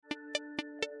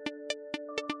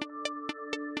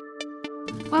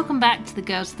Welcome back to the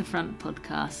Girls to the Front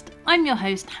podcast. I'm your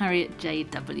host, Harriet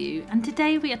JW, and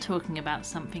today we are talking about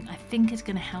something I think is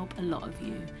going to help a lot of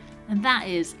you, and that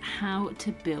is how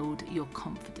to build your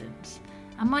confidence.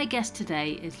 And my guest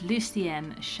today is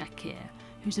Lucienne Shakir,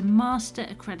 who's a master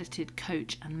accredited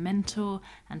coach and mentor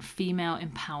and female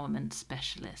empowerment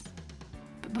specialist.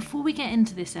 But before we get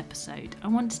into this episode, I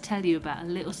want to tell you about a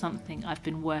little something I've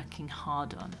been working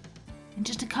hard on. In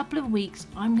just a couple of weeks,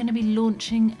 I'm going to be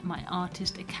launching my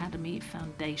Artist Academy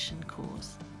Foundation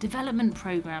course, development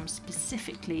program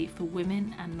specifically for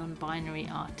women and non-binary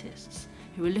artists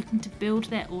who are looking to build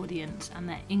their audience and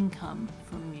their income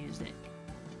from music.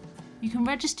 You can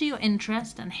register your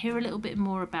interest and hear a little bit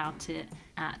more about it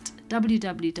at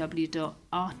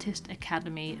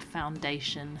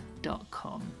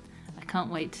www.artistacademyfoundation.com. I can't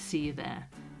wait to see you there.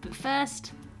 But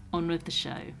first, on with the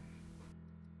show.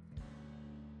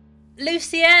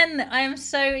 Lucienne, I am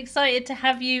so excited to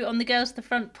have you on the Girls to the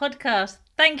Front podcast.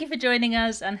 Thank you for joining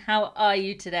us, and how are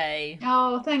you today?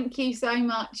 Oh, thank you so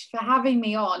much for having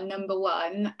me on, number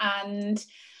one. And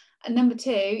number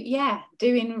two,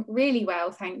 doing really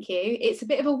well, thank you. It's a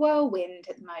bit of a whirlwind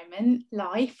at the moment,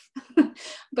 life,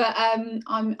 but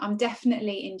I'm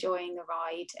definitely enjoying the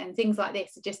ride, and things like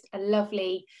this are just a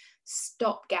lovely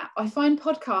stopgap. I find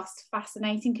podcasts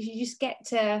fascinating because you just get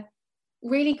to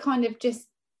really kind of just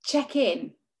check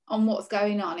in on what's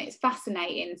going on. It's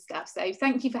fascinating stuff. So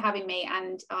thank you for having me,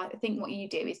 and I think what you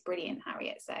do is brilliant,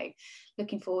 Harriet. So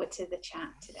looking forward to the chat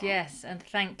today. Yes, and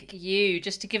thank you.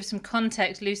 Just to give some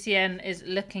context, Lucienne is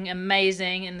looking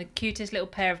amazing in the cutest little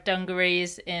pair of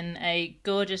dungarees in a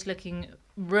gorgeous looking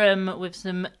room with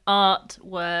some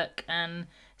artwork. And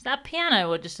is that a piano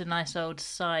or just a nice old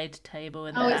side table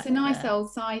in there? Oh, it's a nice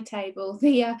old side table.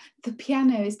 The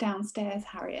piano is downstairs,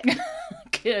 Harriet.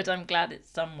 Good, I'm glad it's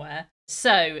somewhere.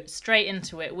 So, straight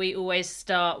into it. We always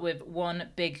start with one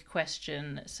big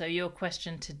question. So your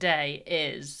question today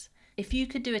is, if you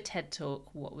could do a TED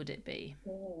Talk, what would it be?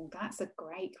 Oh, that's a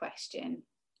great question.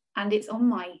 And it's on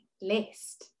my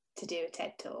list to do a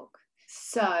TED Talk.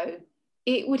 So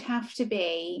it would have to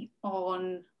be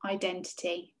on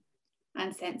identity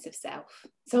and sense of self.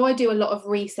 So I do a lot of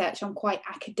research. I'm quite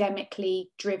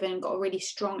academically driven, got a really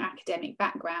strong academic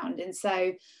background. And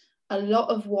so a lot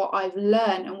of what I've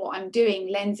learned and what I'm doing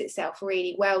lends itself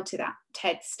really well to that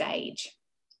TED stage.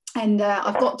 And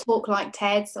I've got Talk Like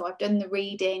TED, so I've done the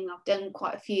reading, I've done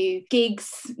quite a few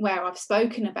gigs where I've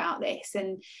spoken about this.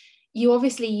 And you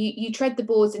obviously, you tread the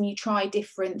boards and you try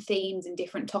different themes and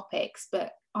different topics,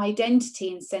 but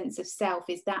identity and sense of self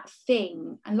is that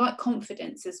thing, and like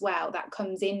confidence as well, that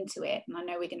comes into it. And I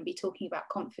know we're going to be talking about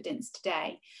confidence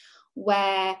today,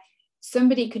 where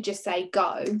somebody could just say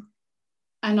go,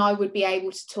 and I would be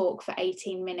able to talk for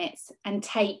 18 minutes and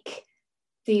take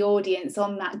the audience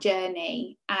on that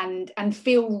journey and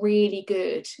feel really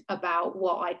good about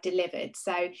what I delivered.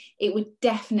 So it would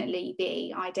definitely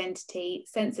be identity,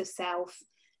 sense of self,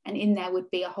 and in there would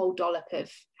be a whole dollop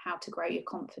of how to grow your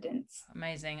confidence.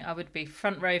 Amazing. I would be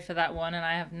front row for that one, and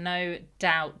I have no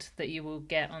doubt that you will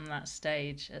get on that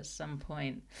stage at some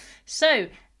point. So,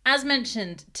 as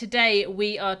mentioned, today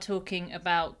we are talking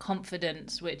about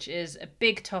confidence, which is a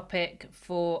big topic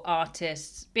for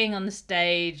artists, being on the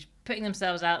stage, putting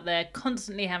themselves out there,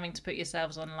 constantly having to put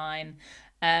yourselves online.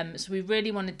 So we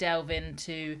really want to delve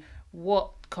into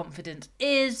what confidence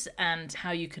is and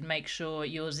how you can make sure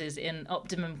yours is in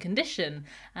optimum condition.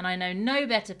 And I know no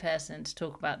better person to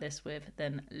talk about this with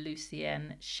than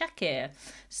Lucienne Shakir.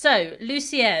 So,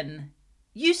 Lucienne,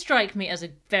 you strike me as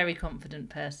a very confident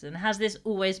person. Has this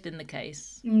always been the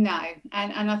case? No,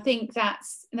 and I think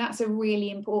that's a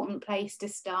really important place to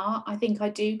start. I think I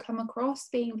do come across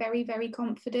being very, very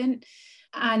confident.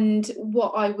 And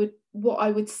what I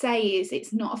would say is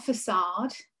it's not a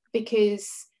facade,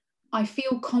 because I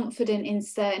feel confident in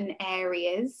certain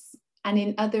areas, and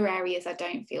in other areas I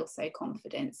don't feel so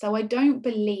confident. So I don't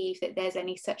believe that there's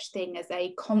any such thing as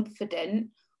a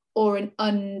confident or an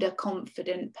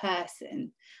underconfident person.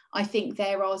 I think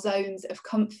there are zones of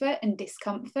comfort and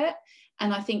discomfort,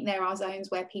 and I think there are zones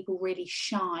where people really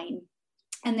shine.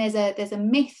 And there's a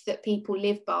myth that people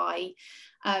live by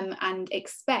and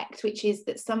expect, which is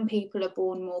that some people are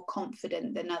born more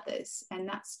confident than others, and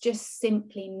that's just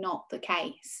simply not the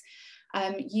case.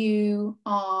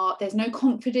 There's no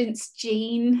confidence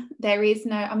gene. There is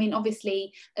no,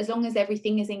 obviously, as long as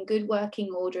everything is in good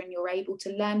working order and you're able to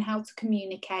learn how to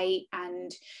communicate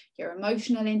and your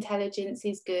emotional intelligence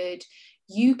is good,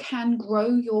 you can grow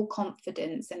your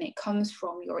confidence, and it comes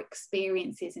from your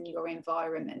experiences and your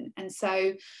environment. And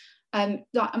so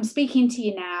I'm speaking to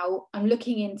you now, I'm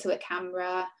looking into a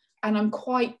camera, And I'm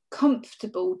quite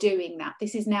comfortable doing that.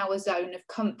 This is now a zone of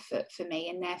comfort for me,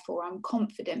 and therefore I'm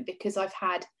confident because I've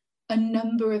had a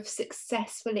number of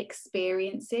successful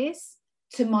experiences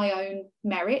to my own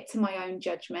merit, to my own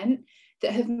judgment,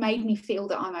 that have made me feel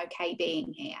that I'm okay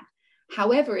being here.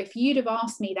 However, if you'd have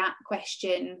asked me that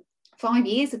question 5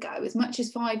 years ago, as much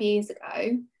as 5 years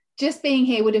ago, just being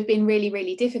here would have been really,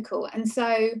 really difficult. And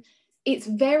so it's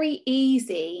very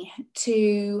easy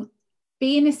to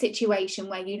be in a situation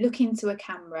where you look into a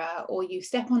camera or you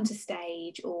step onto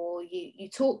stage or you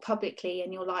talk publicly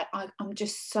and you're like, I'm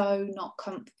just so not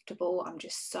comfortable, I'm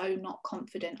just so not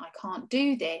confident, I can't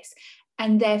do this,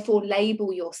 and therefore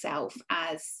label yourself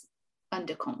as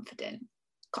underconfident.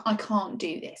 I can't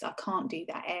do this, I can't do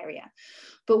that area.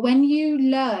 But when you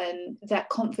learn that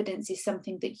confidence is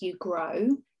something that you grow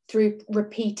through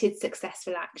repeated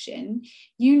successful action,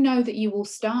 you know that you will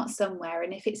start somewhere,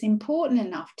 and if it's important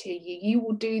enough to you, you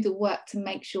will do the work to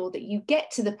make sure that you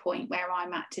get to the point where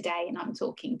I'm at today and I'm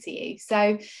talking to you.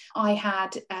 So I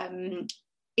had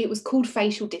it was called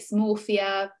facial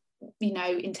dysmorphia, you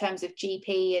know, in terms of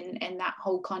GP and that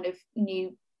whole kind of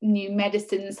new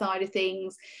medicine side of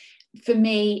things. For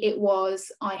me, it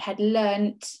was, I had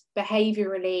learnt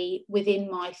behaviourally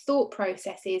within my thought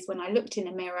processes, when I looked in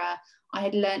a mirror, I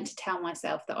had learned to tell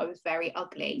myself that I was very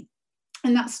ugly.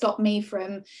 And that stopped me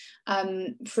from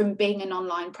being an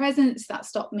online presence. That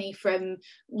stopped me from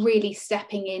really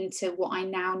stepping into what I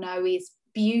now know is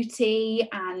beauty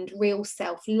and real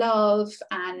self-love,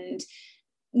 and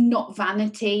not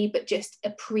vanity, but just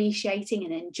appreciating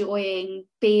and enjoying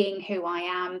being who I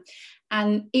am.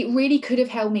 And it really could have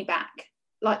held me back.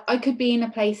 Like, I could be in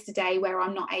a place today where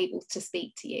I'm not able to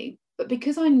speak to you, but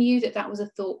because I knew that that was a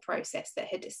thought process that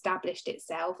had established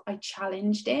itself, I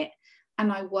challenged it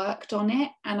and I worked on it,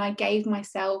 and I gave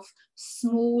myself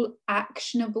small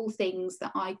actionable things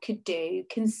that I could do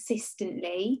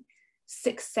consistently,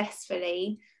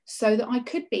 successfully, so that I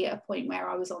could be at a point where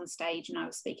I was on stage and I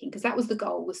was speaking, because that was the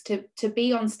goal, was to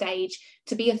be on stage,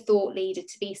 to be a thought leader,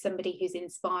 to be somebody who's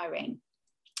inspiring.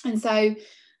 And so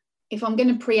if I'm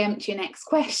going to preempt your next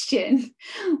question,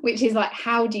 which is like,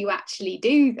 how do you actually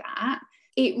do that?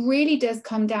 It really does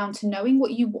come down to knowing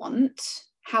what you want,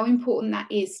 how important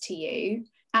that is to you,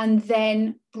 and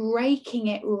then breaking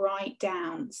it right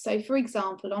down. So for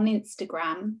example, on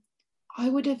Instagram, I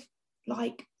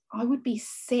would be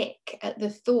sick at the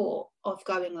thought of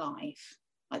going live.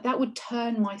 Like, that would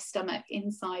turn my stomach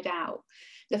inside out.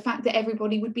 The fact that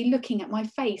everybody would be looking at my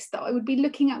face, that I would be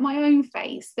looking at my own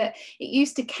face, that it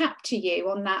used to capture you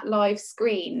on that live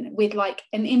screen with like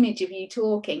an image of you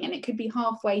talking, and it could be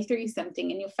halfway through something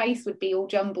and your face would be all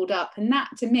jumbled up. And that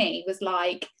to me was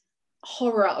like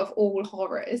horror of all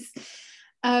horrors.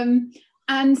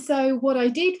 And so what I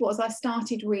did was I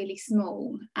started really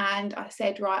small, and I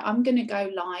said, right, I'm going to go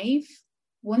live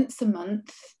once a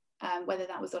month, whether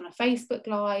that was on a Facebook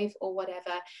Live or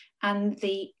whatever. And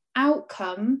the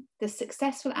outcome, the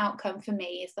successful outcome for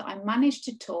me, is that I managed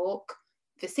to talk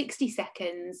for 60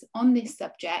 seconds on this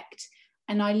subject,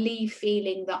 and I leave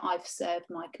feeling that I've served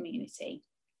my community.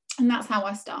 And that's how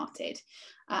I started.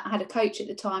 I had a coach at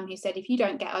the time who said, if you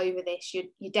don't get over this,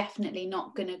 you're definitely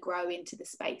not going to grow into the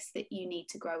space that you need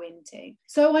to grow into.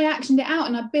 So I actioned it out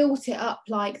and I built it up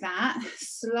like that,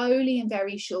 slowly and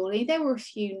very surely. There were a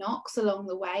few knocks along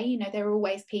the way. You know, there are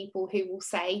always people who will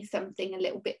say something a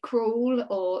little bit cruel,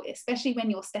 or especially when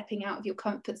you're stepping out of your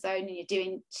comfort zone and you're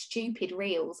doing stupid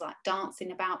reels, like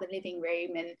dancing about the living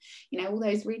room and, you know, all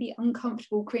those really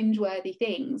uncomfortable, cringeworthy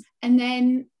things. And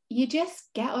then you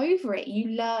just get over it. You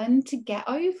learn to get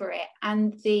over it.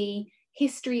 And the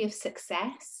history of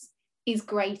success is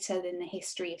greater than the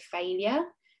history of failure.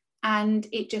 And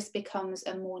it just becomes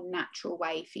a more natural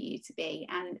way for you to be.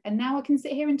 And now I can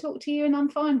sit here and talk to you and I'm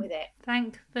fine with it.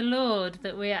 Thank the Lord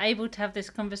that we are able to have this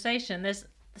conversation. There's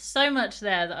so much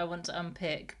there that I want to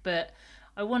unpick, but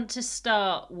I want to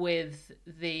start with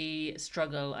the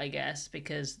struggle, I guess,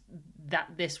 because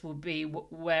this will be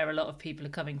where a lot of people are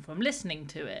coming from listening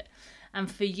to it. And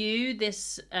for you,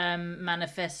 this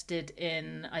manifested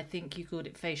in, I think you called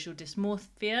it facial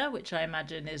dysmorphia, which I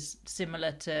imagine is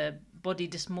similar to body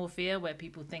dysmorphia, where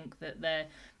people think that their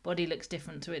body looks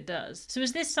different to it does. So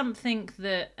is this something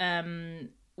that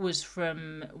was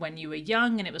from when you were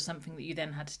young and it was something that you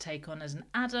then had to take on as an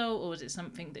adult, or was it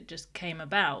something that just came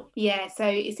about? Yeah, so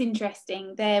it's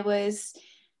interesting.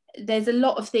 There's a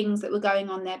lot of things that were going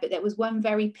on there, but there was one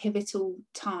very pivotal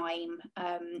time.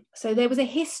 So there was a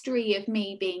history of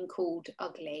me being called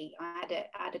ugly. I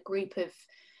had a group of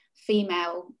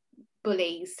female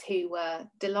bullies who were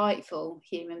delightful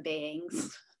human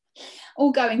beings,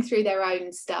 all going through their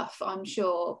own stuff, I'm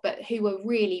sure, but who were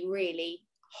really, really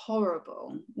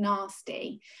horrible,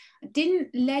 nasty. I didn't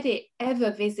let it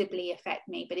ever visibly affect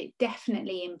me, but it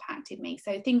definitely impacted me.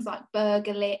 So things like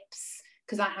burger lips,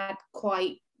 because I had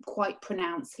quite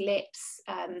pronounced lips,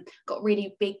 got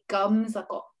really big gums. I've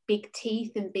got big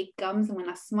teeth and big gums, and when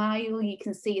I smile you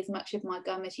can see as much of my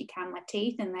gum as you can my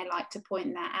teeth, and they like to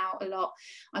point that out a lot.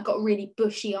 I got really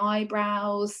bushy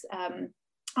eyebrows.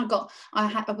 I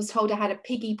was told I had a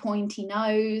piggy pointy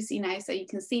nose, you know, so you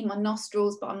can see my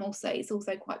nostrils, but it's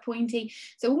also quite pointy.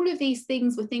 So all of these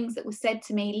things were things that were said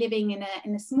to me living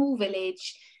in a small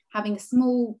village, having a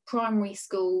small primary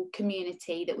school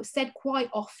community, that was said quite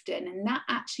often, and that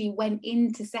actually went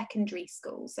into secondary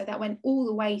school. So that went all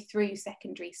the way through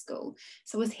secondary school.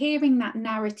 So I was hearing that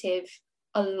narrative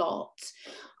a lot.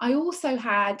 I also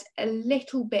had a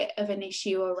little bit of an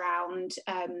issue around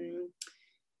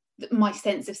my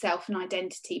sense of self and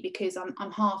identity, because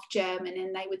I'm half German,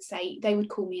 and they would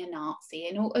call me a Nazi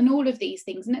and all of these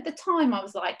things. And at the time I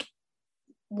was like,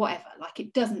 whatever, like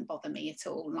it doesn't bother me at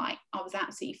all, like I was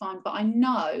absolutely fine. But I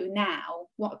know now,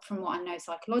 from what I know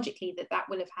psychologically, that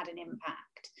will have had an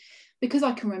impact, because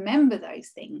I can remember those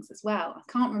things as well. I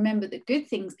can't remember the good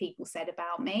things people said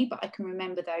about me, but I can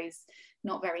remember those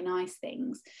not very nice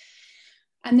things.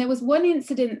 And there was one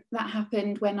incident that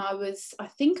happened when I was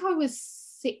 15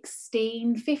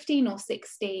 or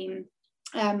 16.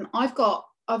 I've got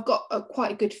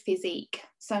quite a good physique,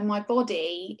 so my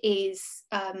body is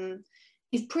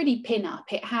pretty pin up.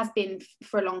 It has been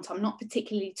for a long time, not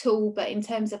particularly tall, but in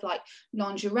terms of like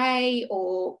lingerie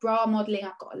or bra modeling,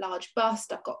 I've got a large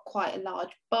bust, I've got quite a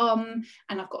large bum,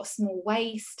 and I've got a small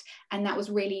waist, and that was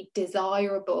really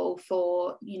desirable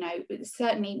for, you know,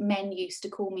 certainly men used to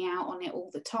call me out on it all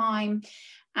the time.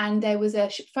 And there was a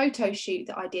photo shoot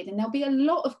that I did, and there'll be a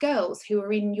lot of girls who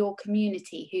are in your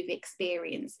community who've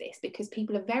experienced this, because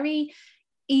people are very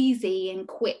easy and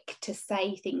quick to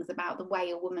say things about the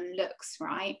way a woman looks,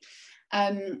 right?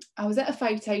 I was at a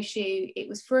photo shoot. It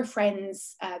was for a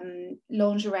friend's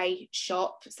lingerie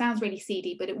shop. It sounds really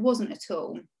seedy, but it wasn't at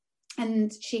all.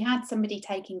 And she had somebody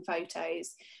taking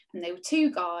photos, and they were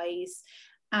two guys.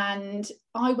 And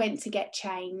I went to get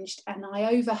changed, and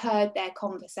I overheard their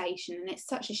conversation, and it's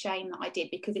such a shame that I did,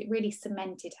 because it really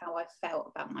cemented how I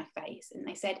felt about my face. And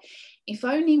they said, if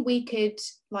only we could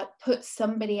like put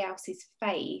somebody else's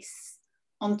face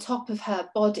on top of her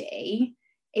body,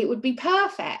 it would be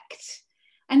perfect.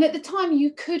 And at the time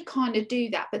you could kind of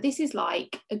do that, but this is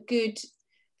like a good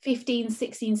 15,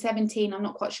 16, 17, I'm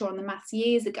not quite sure on the maths,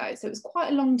 years ago. So it was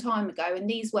quite a long time ago, and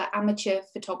these were amateur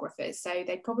photographers, so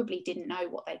they probably didn't know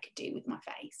what they could do with my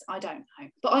face. I don't know,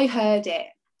 but I heard it.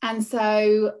 And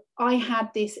so I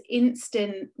had this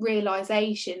instant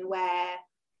realization where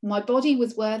my body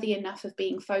was worthy enough of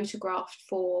being photographed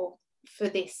for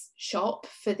this shop,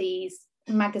 for these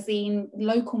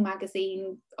local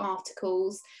magazine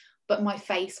articles, but my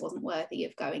face wasn't worthy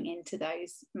of going into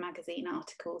those magazine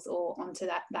articles or onto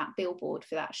that billboard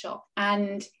for that shop.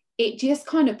 And it just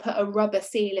kind of put a rubber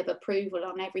seal of approval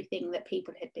on everything that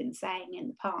people had been saying in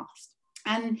the past.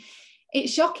 And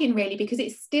it's shocking, really, because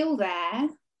it's still there.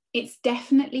 It's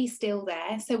definitely still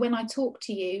there. So when I talk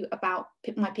to you about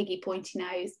my piggy pointy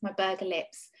nose, my burger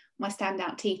lips, my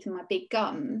standout teeth, and my big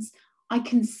gums, I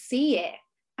can see it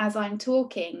as I'm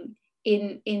talking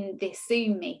in this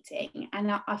Zoom meeting,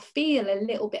 and I feel a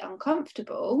little bit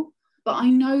uncomfortable, but I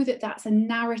know that that's a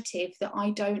narrative that I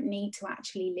don't need to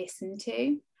actually listen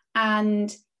to.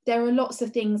 And there are lots of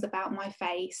things about my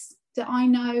face that I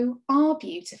know are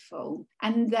beautiful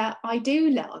and that I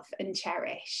do love and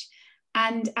cherish.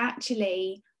 And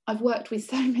actually, I've worked with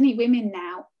so many women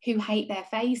now who hate their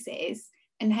faces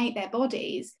and hate their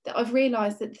bodies, that I've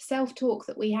realised that the self-talk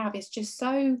that we have is just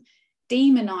so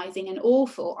demonizing and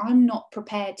awful. I'm not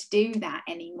prepared to do that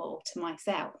anymore to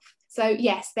myself. So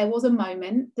yes, there was a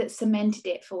moment that cemented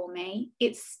it for me.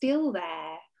 It's still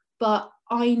there, but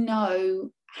I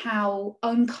know how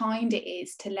unkind it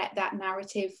is to let that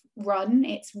narrative run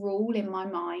its rule in my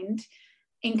mind,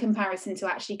 in comparison to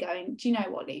actually going, do you know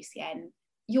what, Lucienne,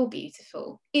 you're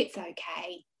beautiful, it's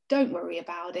okay, don't worry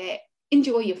about it,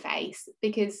 enjoy your face,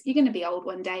 because you're going to be old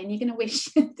one day and you're going to wish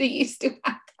that you still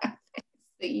had that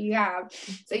that you have.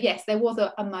 So yes, there was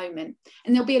a moment,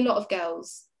 and there'll be a lot of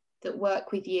girls that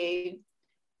work with you,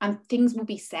 and things will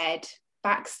be said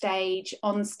backstage,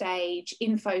 on stage,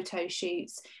 in photo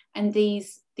shoots, and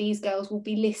these girls will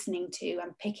be listening to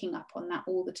and picking up on that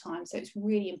all the time. So it's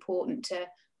really important to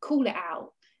call it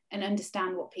out and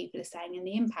understand what people are saying and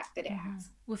the impact that it has.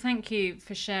 Well, thank you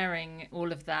for sharing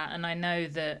all of that. And I know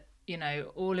that you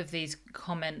know, all of these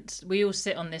comments, we all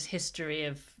sit on this history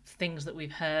of things that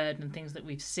we've heard and things that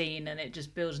we've seen, and it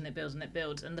just builds and it builds and it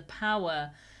builds. And the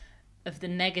power of the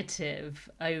negative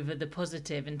over the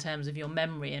positive in terms of your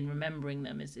memory and remembering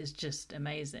them is just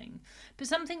amazing. But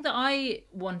something that I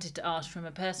wanted to ask from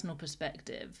a personal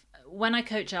perspective, when I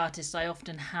coach artists, I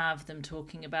often have them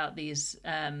talking about these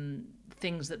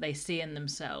things that they see in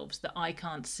themselves that I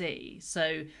can't see.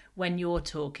 So when you're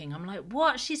talking, I'm like,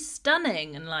 what? She's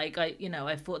stunning. And like, I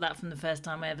thought that from the first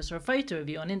time I ever saw a photo of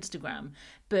you on Instagram.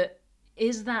 But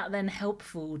is that then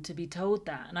helpful to be told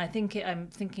that? And I'm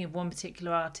thinking of one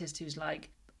particular artist who's like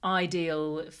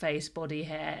ideal face, body,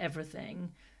 hair,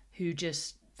 everything, who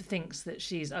just thinks that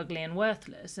she's ugly and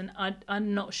worthless. And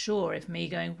I'm not sure if me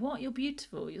going, what, you're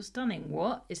beautiful, you're stunning,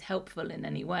 what, is helpful in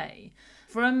any way.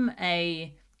 From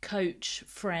a coach,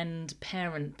 friend,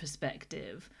 parent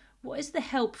perspective, what is the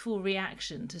helpful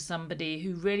reaction to somebody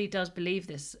who really does believe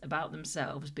this about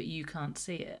themselves, but you can't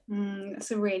see it? That's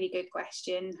a really good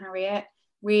question, Harriet.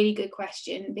 Really good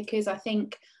question, because I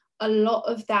think a lot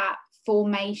of that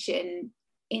formation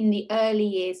in the early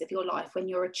years of your life when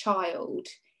you're a child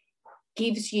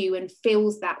gives you and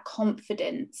fills that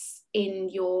confidence in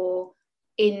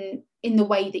the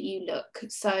way that you look.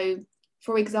 So,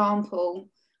 for example,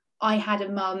 I had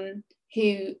a mum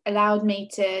who allowed me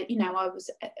to, I was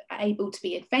able to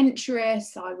be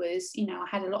adventurous. I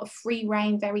had a lot of free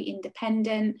reign, very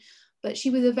independent, but she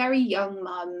was a very young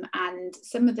mum. And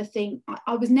some of the things,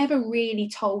 I was never really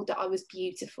told that I was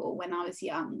beautiful when I was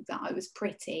young, that I was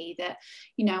pretty, that,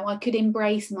 I could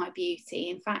embrace my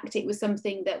beauty. In fact, it was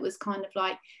something that was kind of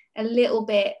like a little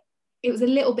bit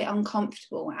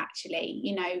uncomfortable,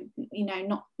 actually,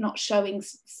 not showing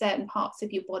certain parts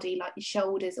of your body like your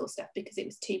shoulders or stuff, because it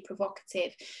was too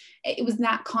provocative. It was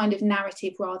that kind of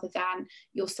narrative rather than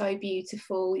you're so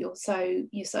beautiful, you're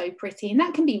so pretty. And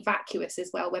that can be vacuous as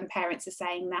well when parents are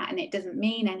saying that and it doesn't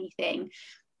mean anything.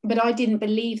 But I didn't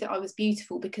believe that I was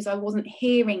beautiful because I wasn't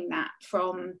hearing that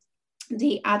from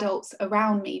the adults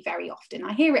around me very often.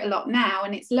 I hear it a lot now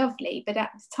and it's lovely, but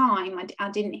at the time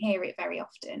I didn't hear it very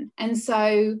often. And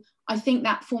so I think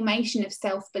that formation of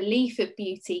self-belief of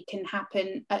beauty can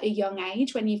happen at a young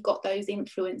age when you've got those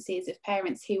influences of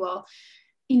parents who are,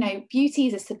 beauty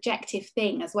is a subjective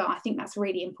thing as well. I think that's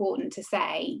really important to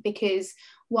say, because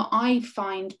what I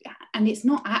find, and it's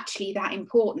not actually that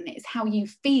important, it's how you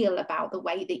feel about the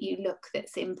way that you look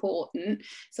that's important.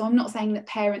 So I'm not saying that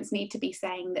parents need to be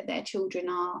saying that their children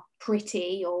are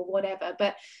pretty or whatever,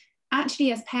 but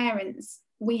actually as parents,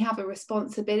 we have a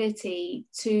responsibility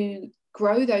to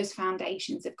grow those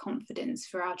foundations of confidence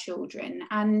for our children,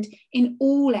 and in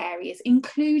all areas,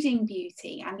 including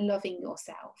beauty and loving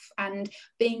yourself and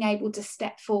being able to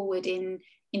step forward in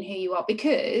who you are.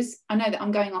 Because I know that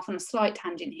I'm going off on a slight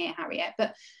tangent here, Harriet,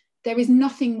 but there is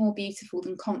nothing more beautiful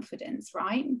than confidence,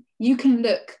 right? You can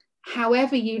look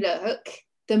however you look.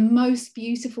 The most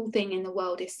beautiful thing in the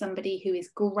world is somebody who is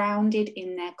grounded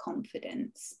in their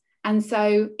confidence. And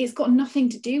so it's got nothing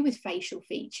to do with facial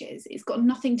features. It's got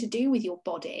nothing to do with your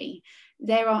body.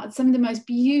 There are some of the most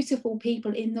beautiful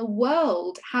people in the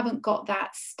world haven't got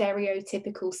that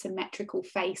stereotypical symmetrical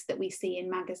face that we see in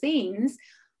magazines,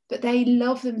 but they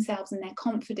love themselves and they're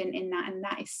confident in that, and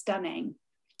that is stunning.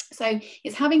 So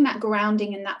it's having that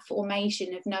grounding and that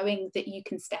formation of knowing that you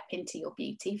can step into your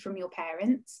beauty from your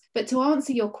parents. But to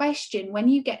answer your question, when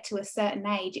you get to a certain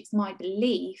age, it's my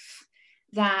belief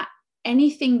that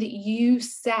anything that you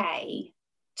say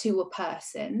to a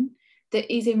person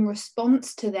that is in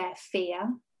response to their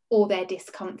fear or their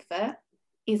discomfort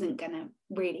isn't going to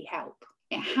really help.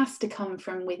 It has to come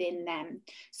from within them.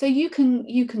 So you can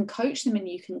coach them and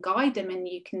you can guide them and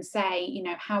you can say,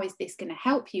 how is this going to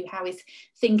help you? How is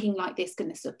thinking like this going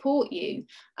to support you?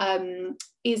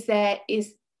 Is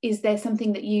there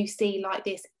something that you see like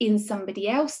this in somebody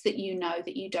else that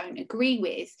that you don't agree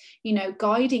with?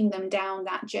 Guiding them down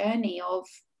that journey of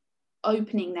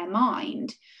opening their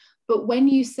mind. But when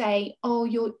you say, oh,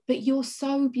 you're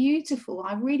so beautiful,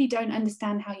 I really don't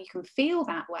understand how you can feel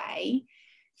that way,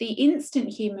 the instant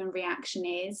human reaction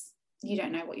is, you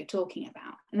don't know what you're talking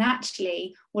about. And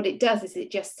actually what it does is it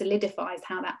just solidifies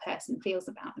how that person feels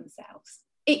about themselves.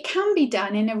 It can be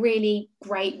done in a really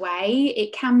great way.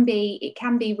 It can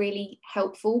be really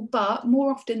helpful, but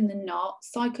more often than not,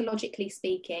 psychologically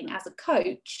speaking, as a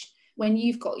coach, when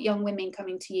you've got young women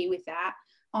coming to you with that,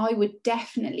 I would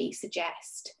definitely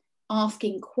suggest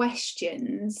asking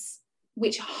questions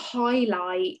which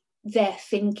highlight their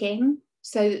thinking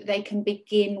so that they can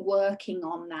begin working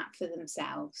on that for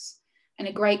themselves. And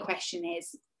a great question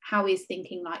is, how is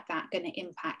thinking like that going to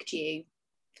impact you?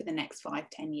 for the next 5-10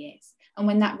 years. And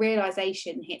when that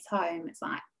realization hits home, it's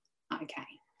like, okay,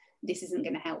 this isn't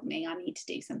going to help me. I need to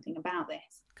do something about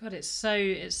this. God, it's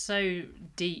so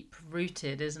deep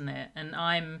rooted, isn't it? And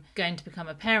I'm going to become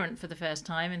a parent for the first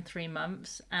time in 3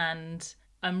 months, and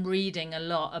I'm reading a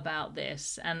lot about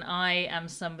this, and I am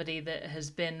somebody that has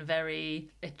been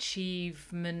very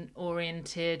achievement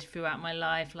oriented throughout my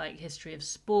life, like history of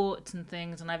sports and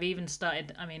things. And I've even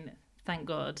started, I mean, thank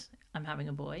God I'm having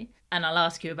a boy. And I'll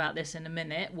ask you about this in a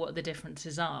minute, what the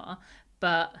differences are.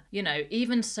 But, you know,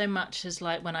 even so much as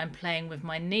like when I'm playing with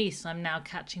my niece, I'm now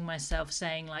catching myself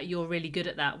saying like, you're really good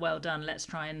at that. Well done. Let's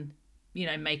try and, you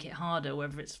know, make it harder,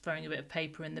 whether it's throwing a bit of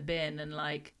paper in the bin and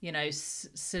like, you know,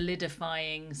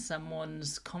 solidifying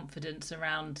someone's confidence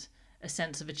around a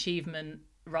sense of achievement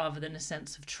rather than a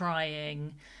sense of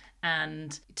trying,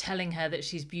 and telling her that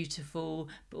she's beautiful,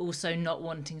 but also not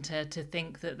wanting to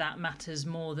think that that matters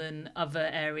more than other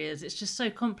areas. It's just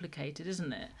so complicated,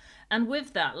 isn't it? And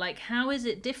with that, like, how is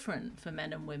it different for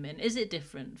men and women? Is it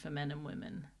different for men and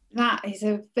women? That is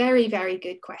a very, very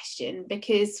good question,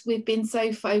 because we've been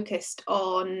so focused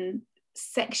on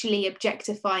sexually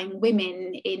objectifying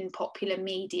women in popular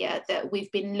media that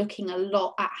we've been looking a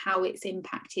lot at how it's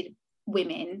impacted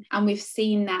women, and we've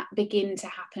seen that begin to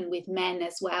happen with men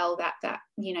as well, that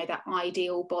you know, that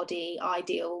ideal body,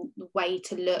 ideal way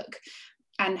to look,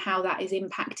 and how that is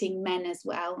impacting men as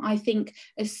well. I think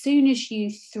as soon as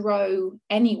you throw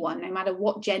anyone, no matter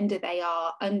what gender they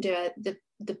are, under the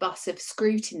bus of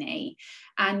scrutiny,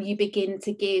 and you begin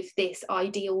to give this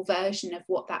ideal version of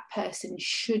what that person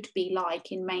should be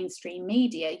like in mainstream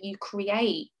media, you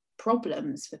create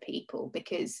problems for people,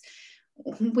 because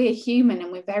we're human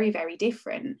and we're very, very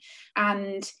different.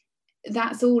 And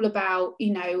that's all about,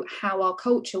 you know, how our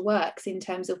culture works in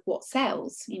terms of what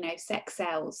sells. You know, sex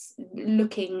sells,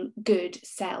 looking good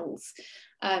sells.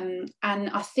 And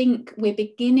I think we're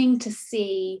beginning to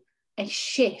see a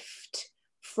shift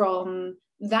from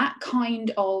that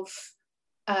kind of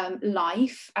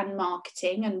life and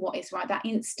marketing and what is right, that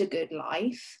insta-good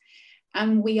life.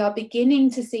 And we are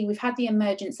beginning to see, we've had the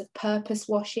emergence of purpose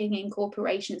washing in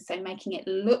corporations, so making it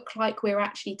look like we're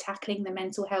actually tackling the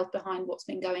mental health behind what's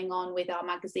been going on with our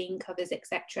magazine covers,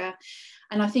 etc.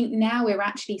 And I think now we're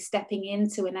actually stepping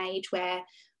into an age where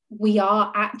we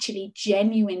are actually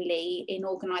genuinely, in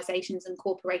organisations and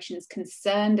corporations,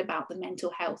 concerned about the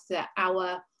mental health that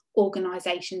our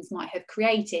organisations might have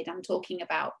created. I'm talking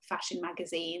about fashion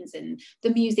magazines and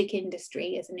the music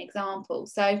industry as an example.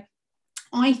 So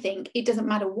I think it doesn't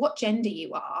matter what gender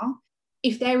you are,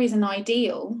 if there is an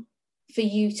ideal for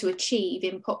you to achieve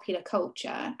in popular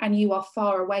culture and you are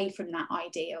far away from that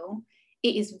ideal,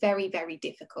 it is very, very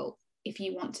difficult if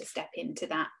you want to step into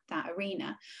that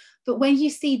arena. But when you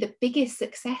see the biggest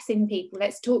success in people,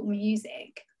 let's talk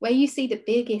music, where you see the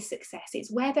biggest success,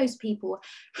 it's where those people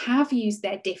have used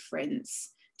their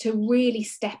difference to really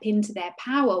step into their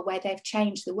power, where they've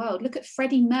changed the world. Look at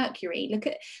Freddie Mercury, look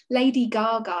at Lady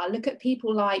Gaga, look at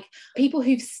people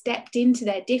who've stepped into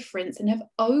their difference and have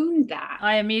owned that.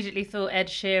 I immediately thought Ed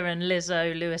Sheeran,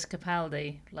 Lizzo, Lewis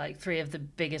Capaldi, like 3 of the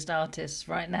biggest artists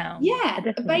right now. Yeah,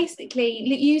 basically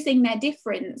using their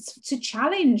difference to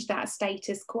challenge that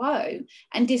status quo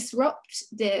and disrupt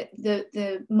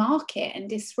the market and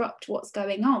disrupt what's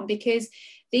going on, because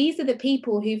these are the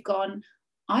people who've gone,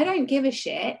 I don't give a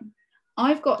shit,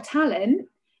 I've got talent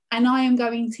and I am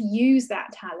going to use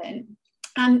that talent.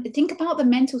 And think about the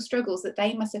mental struggles that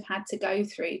they must have had to go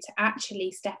through to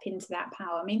actually step into that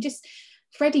power. I mean, just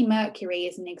Freddie Mercury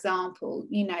is an example.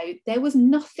 You know, there was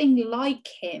nothing like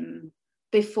him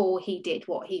before he did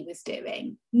what he was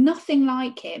doing. Nothing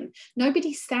like him.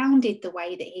 Nobody sounded the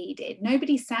way that he did.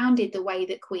 Nobody sounded the way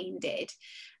that Queen did.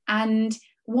 And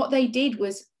what they did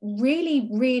was really,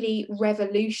 really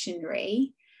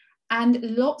revolutionary. And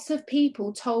lots of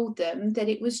people told them that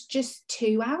it was just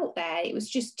too out there. It was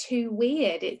just too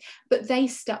weird. But they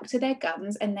stuck to their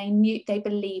guns and they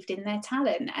believed in their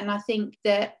talent. And I think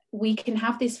that we can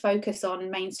have this focus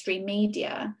on mainstream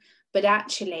media, but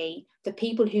actually the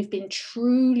people who've been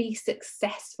truly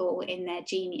successful in their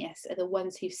genius are the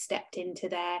ones who've stepped into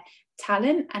their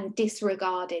talent and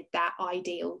disregarded that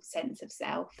ideal sense of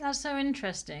self. That's so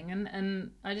interesting, and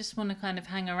I just want to kind of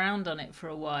hang around on it for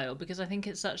a while, because I think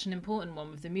it's such an important one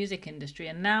with the music industry.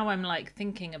 And now I'm like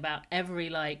thinking about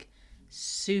every like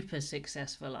super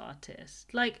successful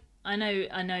artist. Like I know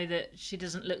that she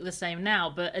doesn't look the same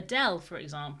now, but Adele, for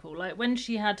example, like when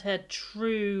she had her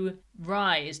true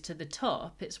rise to the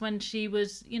top, it's when she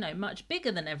was, you know, much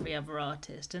bigger than every other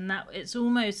artist. And that it's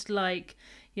almost like,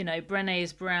 you know,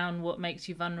 Brené Brown, What Makes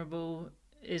You Vulnerable,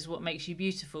 is what makes you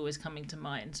beautiful is coming to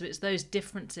mind. So it's those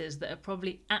differences that are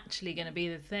probably actually going to be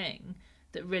the thing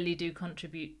that really do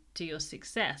contribute to your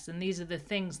success. And these are the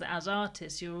things that as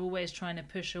artists you're always trying to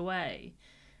push away.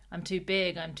 I'm too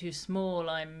big, I'm too small,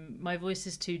 my voice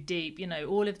is too deep. You know,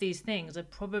 all of these things are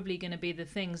probably going to be the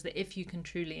things that, if you can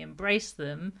truly embrace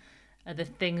them, are the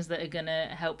things that are going to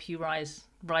help you rise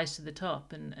to the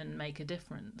top and make a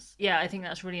difference. Yeah, I think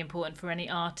that's really important for any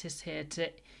artist here to,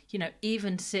 you know,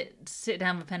 even sit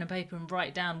down with pen and paper and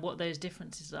write down what those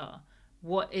differences are.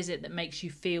 What is it that makes you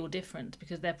feel different?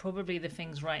 Because they're probably the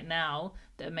things right now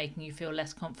that are making you feel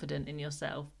less confident in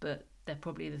yourself, but they're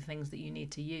probably the things that you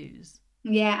need to use.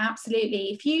 Yeah,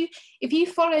 absolutely. If you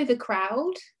follow the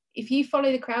crowd,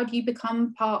 you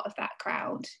become part of that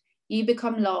crowd. You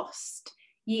become lost.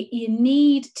 You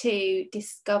need to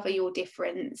discover your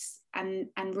difference and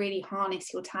really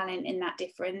harness your talent in that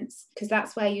difference, because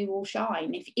that's where you will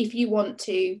shine. If you want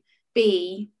to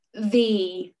be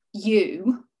the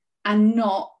you and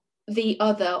not the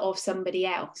other of somebody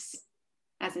else,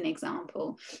 as an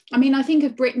example. I mean, I think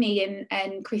of Britney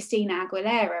and Christina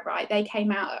Aguilera, right? They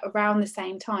came out around the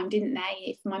same time, didn't they?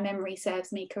 If my memory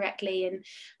serves me correctly.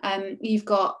 And you've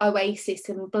got Oasis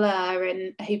and Blur,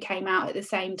 and who came out at the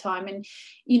same time. And,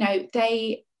 you know,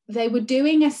 they were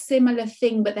doing a similar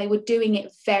thing, but they were doing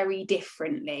it very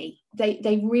differently.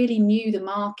 They really knew the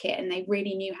market, and they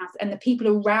really knew how to, and the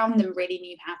people around them really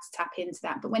knew how to tap into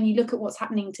that. But when you look at what's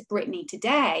happening to Britney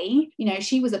today, you know,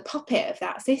 she was a puppet of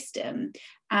that system,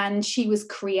 and she was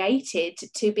created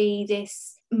to be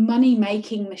this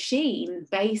money-making machine,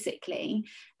 basically.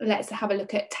 Let's have a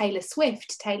look at Taylor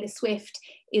Swift. Taylor Swift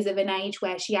is of an age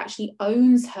where she actually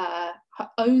owns her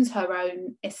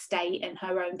own estate and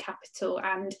her own capital,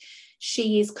 and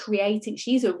she's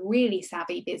a really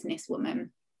savvy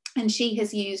businesswoman. And she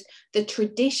has used the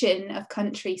tradition of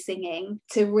country singing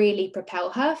to really propel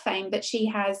her fame, but she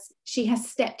has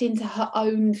stepped into her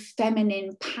own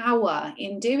feminine power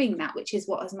in doing that, which is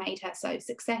what has made her so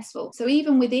successful. So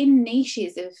even within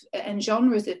niches and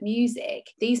genres of music,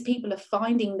 these people are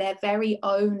finding their very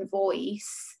own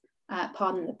voice,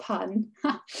 pardon the pun,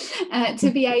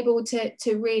 to be able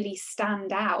to really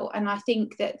stand out. And I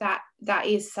think that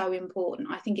is so important.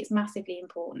 I think it's massively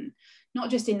important, not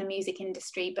just in the music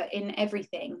industry, but in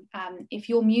everything. If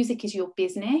your music is your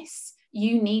business,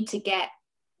 you need to get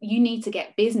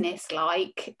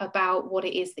business-like about what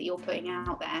it is that you're putting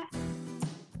out there.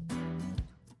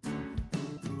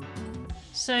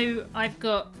 So I've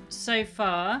got so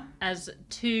far as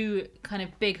two kind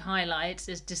of big highlights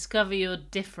is discover your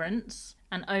difference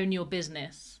and own your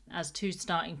business as two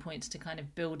starting points to kind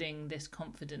of building this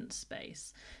confidence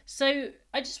space. So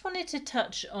I just wanted to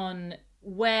touch on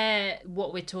where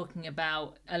what we're talking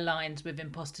about aligns with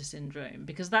imposter syndrome,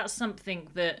 because that's something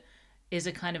that is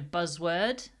a kind of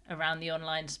buzzword around the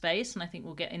online space, and I think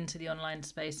we'll get into the online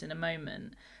space in a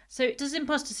moment. So does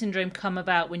imposter syndrome come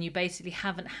about when you basically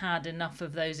haven't had enough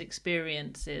of those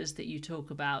experiences that you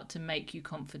talk about to make you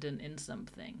confident in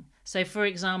something? So for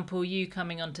example, you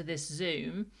coming onto this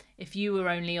Zoom, if you were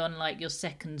only on like your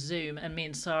second Zoom and me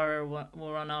and Sarah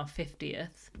were on our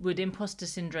 50th, would imposter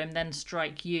syndrome then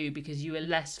strike you because you were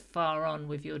less far on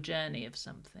with your journey of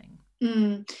something?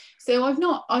 So I've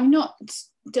not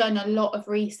done a lot of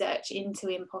research into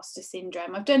imposter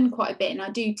syndrome. I've done quite a bit, and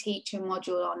I do teach a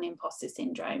module on imposter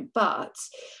syndrome, but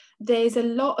there's a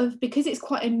lot of, because it's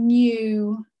quite a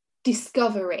new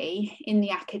discovery in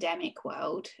the academic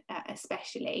world,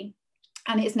 especially,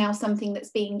 and it's now something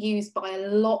that's being used by a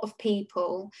lot of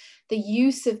people. The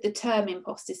use of the term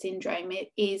imposter syndrome, it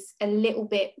is a little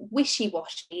bit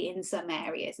wishy-washy in some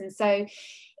areas. And so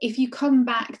if you come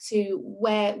back to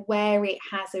where it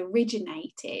has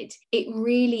originated, it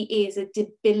really is a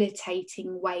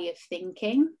debilitating way of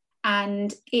thinking.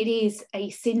 And it is a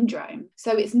syndrome.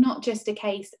 So it's not just a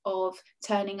case of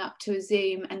turning up to a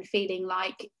Zoom and feeling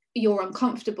like you're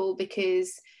uncomfortable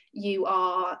because you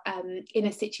are in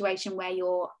a situation where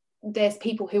there's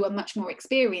people who are much more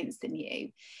experienced than you.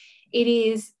 It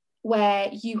is where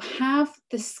you have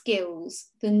the skills,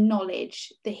 the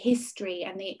knowledge, the history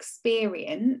and the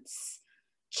experience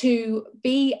to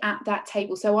be at that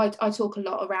table. So I talk a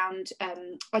lot around,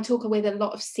 I talk with a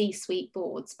lot of C-suite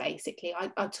boards, basically.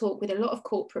 I talk with a lot of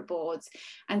corporate boards.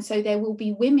 And so there will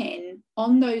be women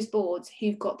on those boards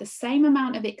who've got the same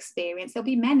amount of experience. There'll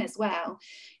be men as well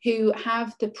who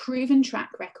have the proven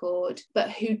track record, but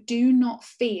who do not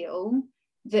feel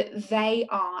that they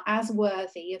are as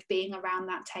worthy of being around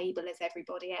that table as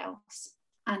everybody else.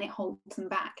 And it holds them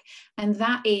back. And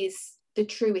that is the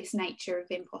truest nature of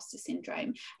imposter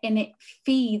syndrome, and it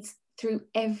feeds through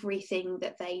everything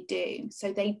that they do.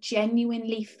 So they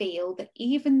genuinely feel that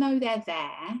even though they're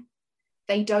there,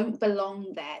 they don't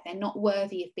belong there. They're not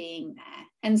worthy of being there.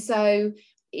 And so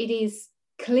it is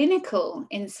clinical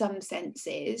in some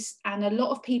senses, and a lot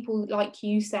of people, like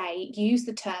you say, use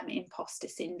the term imposter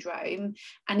syndrome.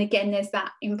 And again, there's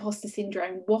that imposter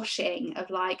syndrome washing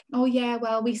of like, oh yeah,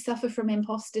 well, we suffer from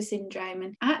imposter syndrome.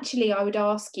 And actually, I would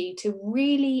ask you to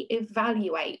really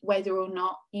evaluate whether or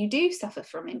not you do suffer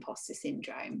from imposter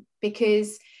syndrome,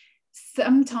 because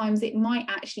sometimes it might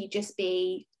actually just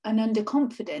be an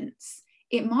underconfidence.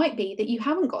 It might be that you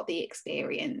haven't got the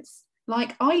experience.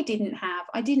 Like I didn't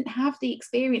have the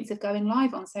experience of going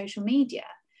live on social media.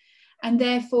 And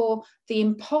therefore the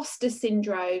imposter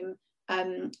syndrome,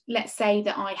 let's say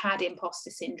that I had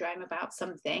imposter syndrome about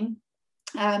something,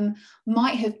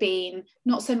 might have been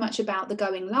not so much about the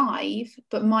going live,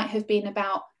 but might have been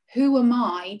about who am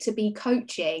I to be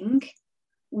coaching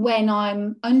when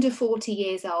I'm under 40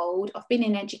 years old, I've been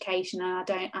in education and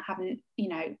I haven't,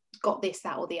 got this,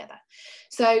 that, or the other.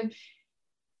 So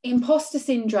imposter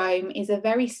syndrome is a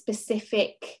very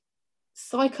specific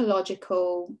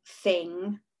psychological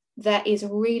thing that is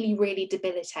really, really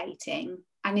debilitating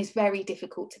and is very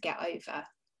difficult to get over.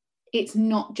 It's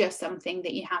not just something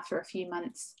that you have for a few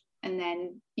months and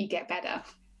then you get better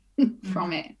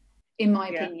from it, in my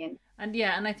opinion.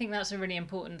 And I think that's a really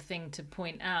important thing to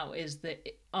point out, is that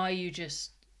are you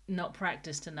just not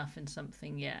practiced enough in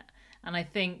something yet? And I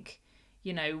think,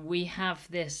 we have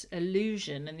this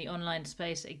illusion, and the online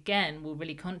space again will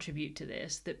really contribute to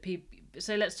this, that people,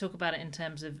 so let's talk about it in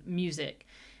terms of music.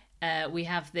 We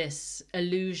have this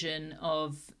illusion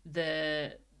of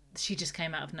she just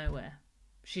came out of nowhere.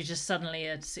 She's just suddenly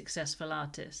a successful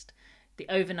artist. The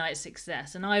overnight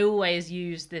success. And I always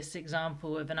use this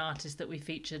example of an artist that we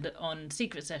featured on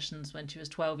Secret Sessions when she was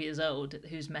 12 years old,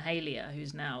 who's Mahalia,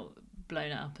 who's now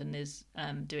blown up and is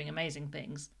doing amazing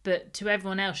things. But to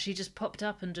everyone else, she just popped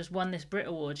up and just won this Brit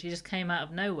Award. She just came out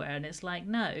of nowhere. And it's like,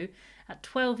 no, at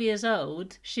 12 years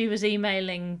old, she was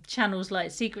emailing channels like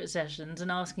Secret Sessions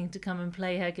and asking to come and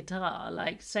play her guitar.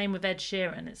 Like, same with Ed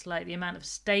Sheeran. It's like the amount of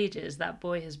stages that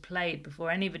boy has played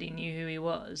before anybody knew who he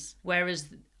was. Whereas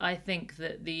I think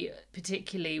that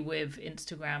particularly with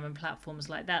Instagram and platforms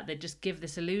like that, they just give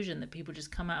this illusion that people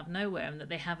just come out of nowhere and that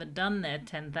they haven't done their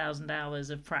 10,000 hours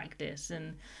of practice.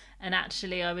 And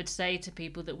actually, I would say to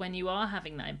people that when you are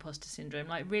having that imposter syndrome,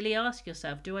 like, really ask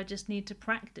yourself, do I just need to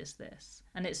practice this?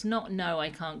 And it's not, no, I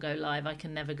can't go live, I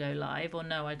can never go live, or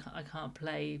no, I can't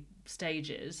play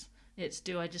stages. It's,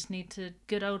 do I just need to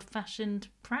good old-fashioned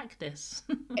practice?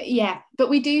 Yeah, but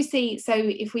we do see, so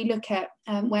if we look at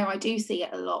where I do see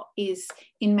it a lot is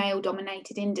in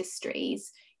male-dominated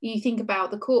industries. You think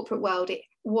about the corporate world, it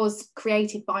was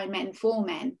created by men for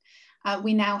men.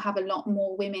 We now have a lot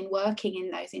more women working in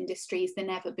those industries than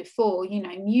ever before.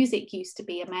 Music used to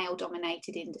be a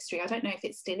male-dominated industry. I don't know if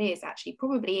it still is, actually,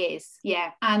 probably is.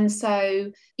 Yeah. And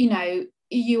so,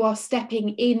 you are stepping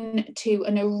into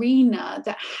an arena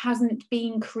that hasn't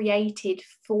been created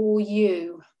for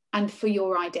you and for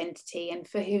your identity and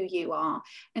for who you are.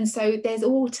 And so there's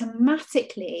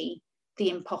automatically the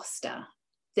imposter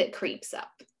that creeps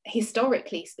up,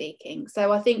 historically speaking.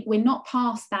 So I think we're not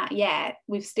past that yet.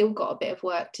 We've still got a bit of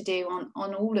work to do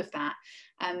on all of that,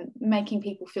 making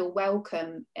people feel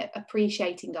welcome,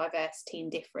 appreciating diversity and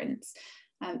difference.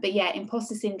 But yeah,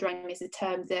 imposter syndrome is a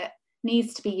term that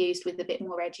needs to be used with a bit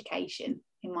more education,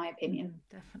 in my opinion.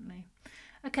 Definitely.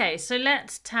 Okay, so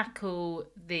let's tackle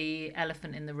the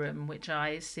elephant in the room, which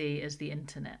I see as the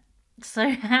internet.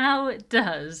 So how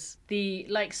does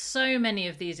so many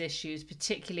of these issues,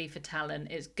 particularly for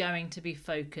talent, is going to be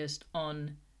focused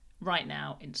on right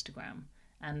now Instagram.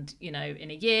 And, in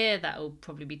a year, that will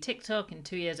probably be TikTok. In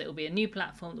 2 years, it will be a new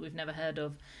platform that we've never heard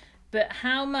of. But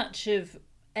how much of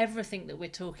everything that we're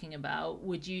talking about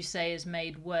would you say is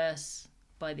made worse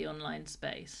by the online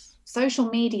space? Social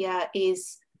media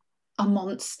is a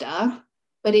monster,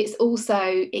 but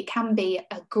it can be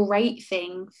a great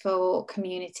thing for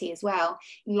community as well.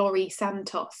 Laurie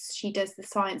Santos, she does the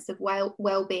science of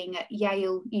well-being at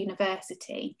Yale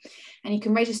University, and you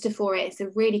can register for it. It's a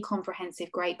really comprehensive,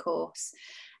 great course.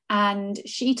 And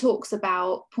she talks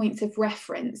about points of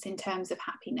reference in terms of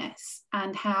happiness,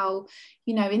 and how,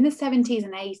 in the 70s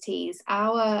and 80s,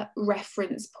 our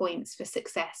reference points for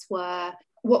success were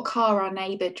what car our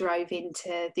neighbour drove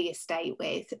into the estate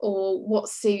with, or what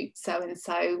suit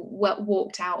so-and-so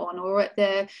walked out on, or at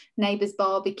the neighbour's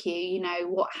barbecue,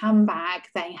 what handbag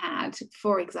they had,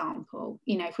 for example,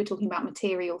 if we're talking about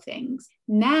material things.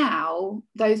 Now,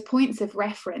 those points of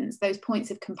reference, those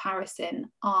points of comparison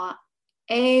are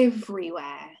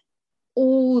everywhere.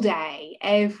 all day,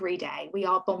 every day, we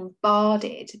are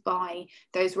bombarded by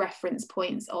those reference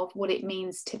points of what it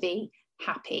means to be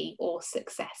happy or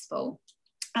successful.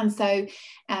 And so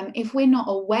if we're not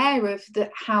aware of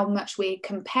how much we're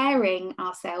comparing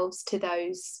ourselves to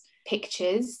those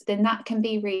pictures, then that can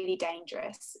be really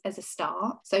dangerous as a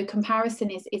start. So comparison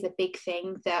is a big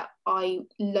thing that I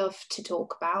love to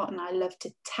talk about and I love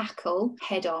to tackle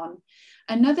head on.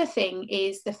 Another thing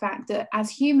is the fact that as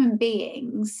human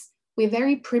beings, we're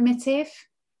very primitive.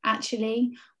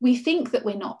 Actually, we think that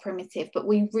we're not primitive, but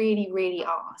we really, really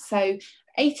are. So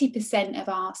 80% of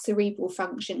our cerebral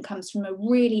function comes from a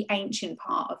really ancient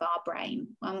part of our brain,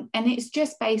 and it's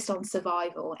just based on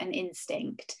survival and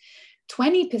instinct.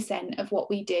 20% of what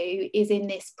we do is in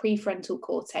this prefrontal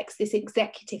cortex, this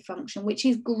executive function, which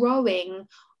is growing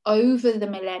over the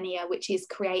millennia, which is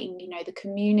creating, the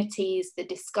communities, the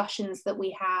discussions that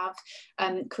we have,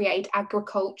 create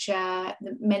agriculture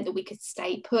that meant that we could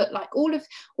stay put, like all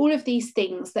of these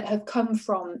things that have come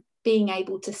from being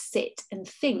able to sit and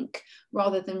think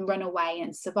rather than run away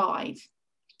and survive.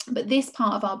 But this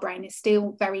part of our brain is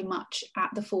still very much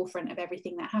at the forefront of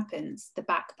everything that happens, the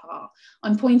back part.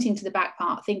 I'm pointing to the back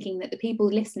part, thinking that the people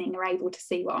listening are able to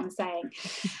see what I'm saying.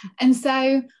 And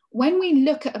so when we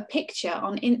look at a picture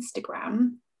on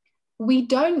Instagram, we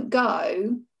don't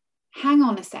go, hang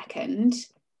on a second,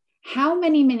 how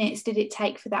many minutes did it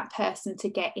take for that person to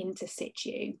get into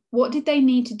situ? What did they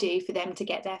need to do for them to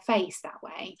get their face that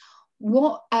way?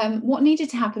 What needed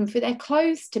to happen for their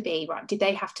clothes to be right? Did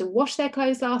they have to wash their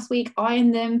clothes last week, iron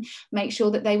them, make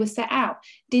sure that they were set out?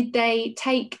 Did they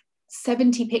take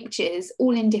 70 pictures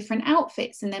all in different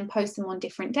outfits and then post them on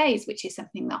different days, which is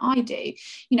something that I do?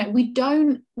 We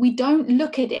don't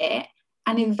look at it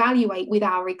and evaluate with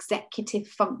our executive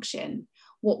function.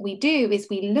 What we do is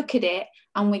we look at it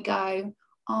and we go,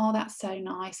 oh, that's so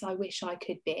nice, I wish I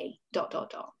could be ...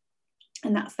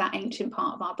 And that's that ancient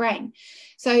part of our brain.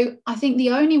 So I think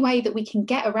the only way that we can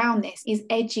get around this is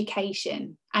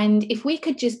education. And if we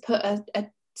could just put a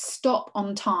stop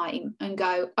on time and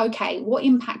go, okay, what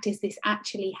impact is this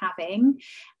actually having?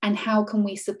 And how can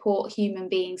we support human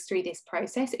beings through this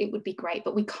process? It would be great,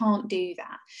 but we can't do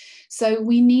that. So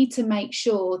we need to make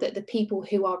sure that the people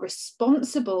who are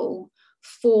responsible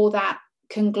for that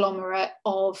conglomerate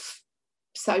of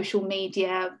social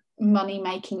media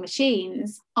money-making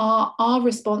machines are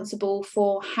responsible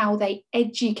for how they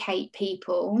educate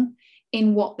people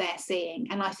in what they're seeing.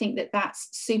 And I think that that's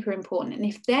super important. And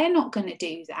if they're not going to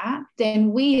do that,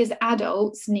 then we as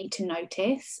adults need to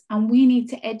notice and we need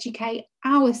to educate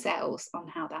ourselves on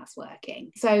how that's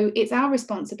working. So it's our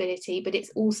responsibility, but it's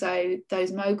also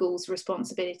those moguls'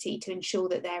 responsibility to ensure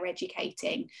that they're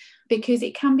educating, because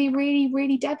it can be really,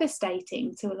 really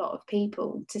devastating to a lot of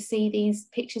people to see these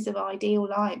pictures of ideal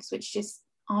lives which just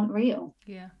aren't real.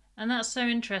 Yeah. And that's so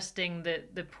interesting,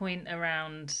 that the point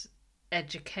around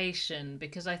education,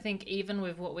 because I think even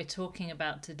with what we're talking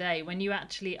about today, when you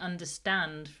actually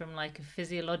understand from like a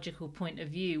physiological point of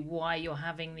view why you're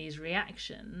having these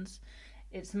reactions,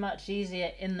 it's much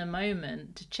easier in the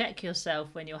moment to check yourself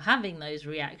when you're having those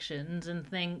reactions and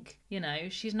think,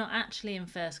 she's not actually in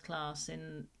first class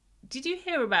in... Did you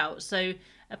hear about? So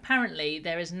apparently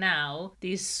there is now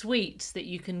these suites that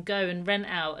you can go and rent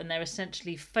out, and they're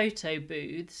essentially photo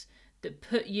booths that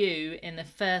put you in the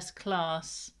first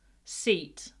class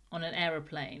seat on an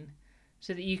aeroplane,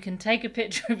 so that you can take a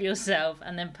picture of yourself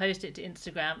and then post it to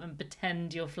Instagram and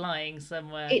pretend you're flying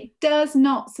somewhere. It does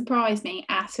not surprise me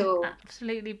at all.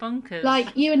 Absolutely bonkers.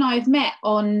 Like, you and I have met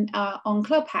on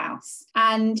Clubhouse,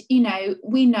 and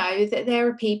we know that there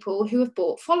are people who have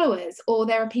bought followers, or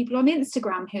there are people on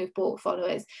Instagram who have bought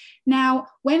followers. Now,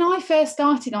 when I first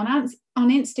started on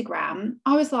Instagram,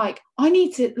 I was like,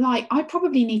 I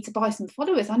probably need to buy some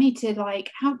followers. I need to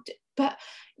but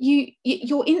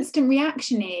your instant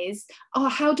reaction is, oh,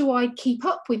 how do I keep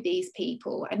up with these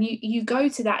people? And you go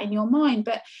to that in your mind.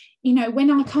 But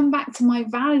when I come back to my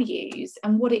values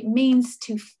and what it means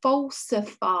to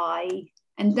falsify,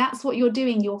 and that's what you're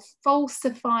doing, you're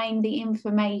falsifying the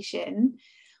information.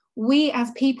 We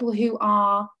as people who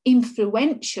are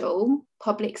influential,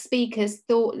 public speakers,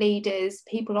 thought leaders,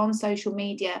 people on social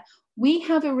media, we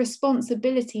have a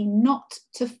responsibility not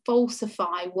to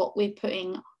falsify what we're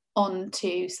putting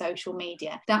onto social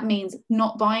media. That means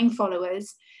not buying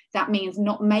followers. That means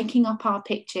not making up our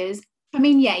pictures. I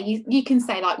mean, yeah, you can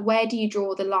say, like, where do you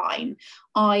draw the line?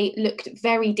 I looked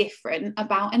very different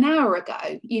about an hour ago.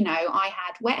 I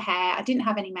had wet hair, I didn't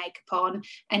have any makeup on,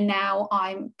 and now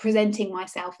I'm presenting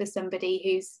myself as somebody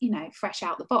who's, fresh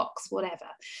out the box, whatever.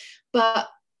 But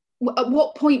at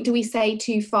what point do we say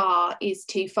too far is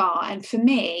too far? And for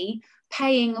me,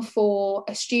 paying for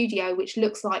a studio which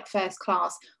looks like first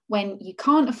class when you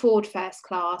can't afford first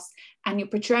class, and you're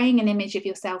portraying an image of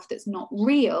yourself that's not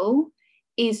real,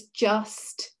 is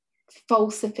just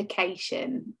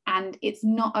falsification, and it's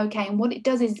not okay. And what it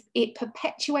does is it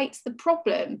perpetuates the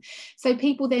problem. So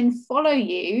people then follow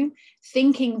you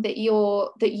thinking that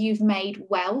you've made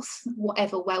wealth,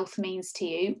 whatever wealth means to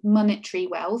you, monetary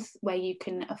wealth where you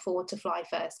can afford to fly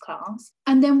first class,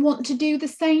 and then want to do the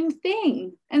same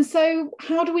thing. And so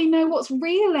how do we know what's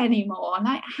real anymore? And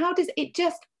how does it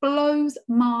just blows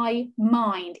my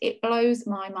mind. It blows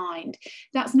my mind.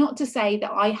 That's not to say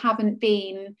that I haven't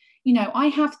been, I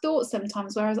have thoughts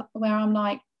sometimes where I'm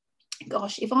like,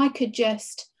 gosh, if I could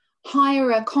just hire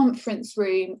a conference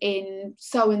room in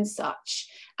so and such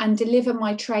and deliver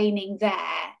my training there,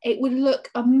 it would look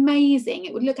amazing.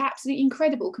 It would look absolutely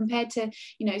incredible compared to,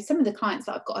 some of the clients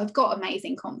that I've got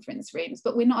amazing conference rooms,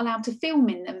 but we're not allowed to film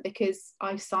in them because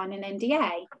I've signed an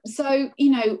NDA. So,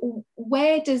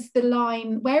 where is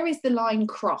the line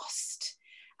crossed?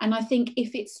 And I think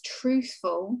if it's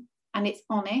truthful and it's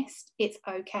honest, it's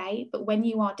okay. But when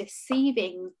you are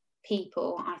deceiving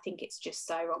people, I think it's just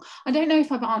so wrong. I don't know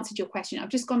if I've answered your question. I've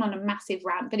just gone on a massive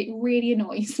rant, but it really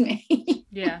annoys me.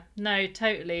 Yeah, no,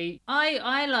 totally.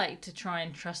 I like to try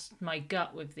and trust my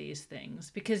gut with these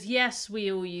things, because yes,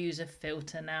 we all use a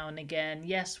filter now and again.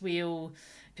 Yes, we all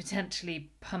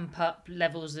potentially pump up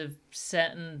levels of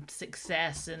certain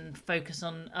success and focus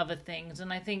on other things.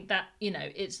 And I think that,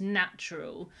 it's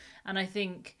natural. And I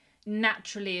think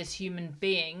naturally as human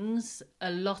beings, a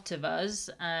lot of us,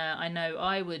 I know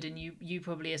I would, and you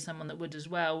probably as someone that would as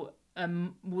well,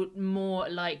 would more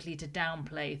likely to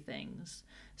downplay things.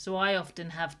 So I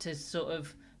often have to sort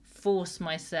of force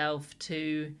myself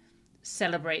to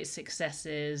celebrate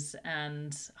successes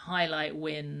and highlight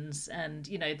wins, and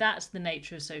that's the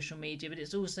nature of social media, but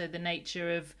it's also the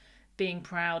nature of being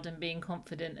proud and being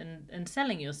confident and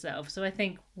selling yourself. So I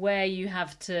think where you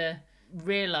have to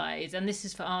realize, and this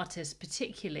is for artists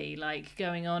particularly, like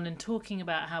going on and talking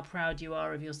about how proud you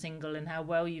are of your single and how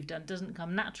well you've done doesn't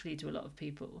come naturally to a lot of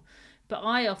people. But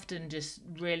I often just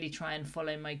really try and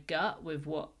follow my gut with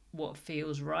what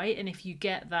feels right. And if you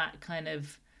get that kind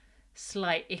of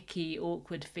slight icky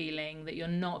awkward feeling that you're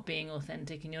not being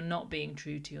authentic and you're not being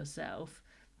true to yourself,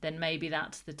 then maybe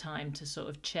that's the time to sort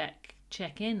of check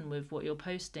in with what you're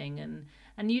posting.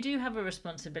 And you do have a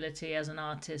responsibility as an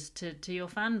artist to your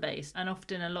fan base. And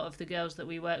often a lot of the girls that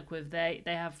we work with, they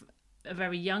have a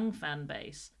very young fan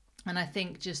base. And I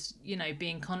think just,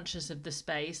 being conscious of the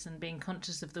space and being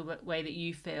conscious of the way that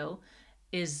you feel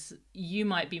is you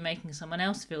might be making someone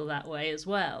else feel that way as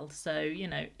well. So,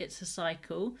 it's a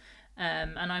cycle.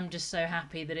 And I'm just so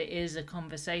happy that it is a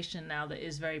conversation now that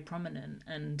is very prominent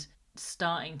and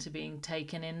starting to being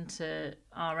taken into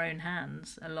our own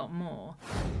hands a lot more.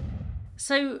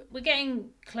 So we're getting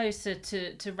closer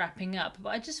to wrapping up, but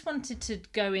I just wanted to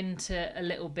go into a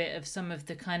little bit of some of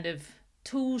the kind of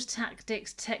tools,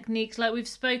 tactics, techniques. Like we've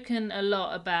spoken a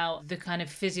lot about the kind of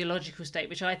physiological state,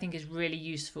 which I think is really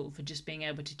useful for just being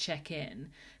able to check in.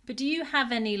 But do you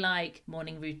have any like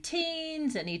morning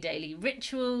routines, any daily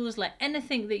rituals, like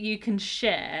anything that you can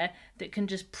share that can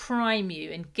just prime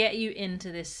you and get you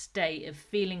into this state of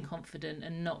feeling confident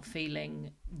and not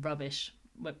feeling rubbish,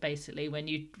 basically, when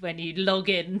you log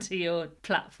into your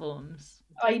platforms?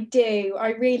 I do.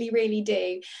 I really, really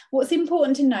do. What's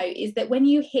important to note is that when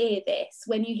you hear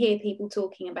people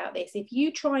talking about this, if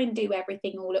you try and do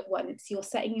everything all at once, you're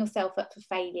setting yourself up for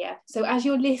failure. So as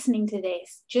you're listening to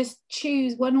this, just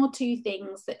choose one or two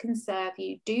things that can serve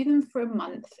you, do them for a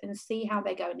month and see how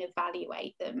they go and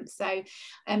evaluate them. So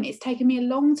it's taken me a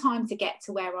long time to get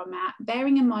to where I'm at,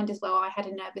 bearing in mind as well, I had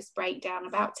a nervous breakdown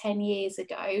about 10 years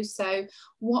ago. So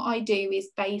what I do is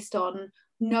based on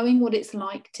knowing what it's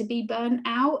like to be burnt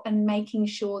out and making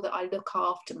sure that I look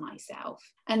after myself.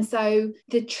 And so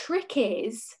the trick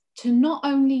is to not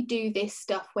only do this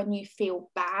stuff when you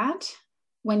feel bad,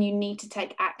 when you need to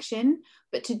take action,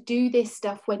 but to do this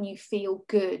stuff when you feel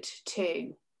good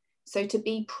too. So to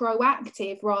be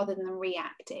proactive rather than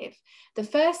reactive. The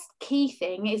first key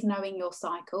thing is knowing your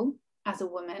cycle as a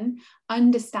woman,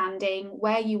 understanding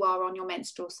where you are on your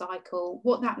menstrual cycle,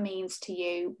 what that means to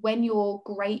you, when your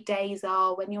great days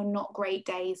are, when your not great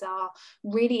days are.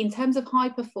 Really, in terms of high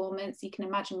performance, you can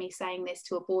imagine me saying this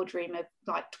to a boardroom of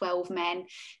like 12 men.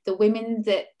 The women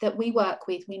that we work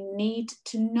with, they need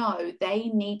to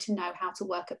know how to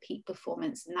work at peak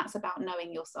performance, and that's about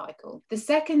knowing your cycle. The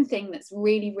second thing that's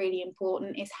really, really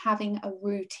important is having a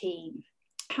routine.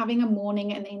 having a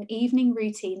morning and an evening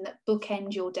routine that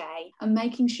bookend your day, and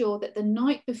making sure that the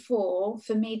night before,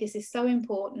 for me, this is so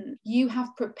important, you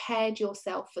have prepared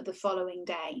yourself for the following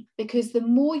day. Because the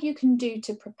more you can do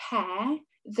to prepare,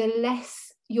 the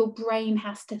less your brain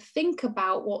has to think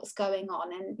about what's going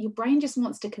on, and your brain just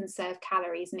wants to conserve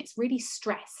calories, and it's really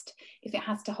stressed if it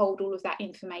has to hold all of that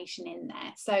information in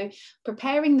there. So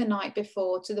preparing the night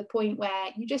before to the point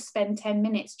where you just spend 10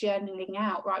 minutes journaling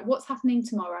out, right, what's happening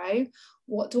tomorrow,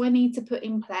 what do I need to put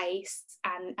in place,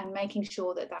 and making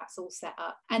sure that that's all set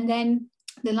up. And then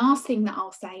the last thing that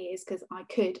I'll say is, because I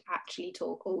could actually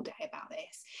talk all day about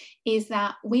this, is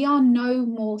that we are no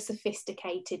more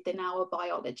sophisticated than our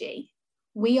biology.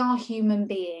 We are human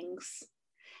beings.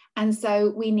 And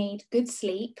so we need good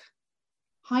sleep,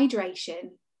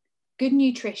 hydration, good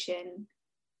nutrition,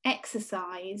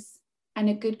 exercise, and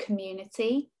a good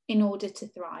community in order to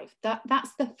thrive.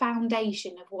 That's the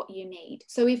foundation of what you need.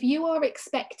 So if you are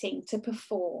expecting to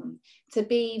perform, to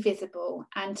be visible,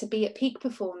 and to be at peak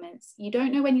performance, you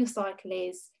don't know when your cycle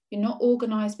is, you're not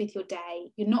organised with your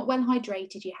day, you're not well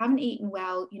hydrated, you haven't eaten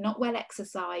well, you're not well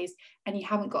exercised, and you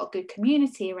haven't got a good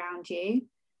community around you,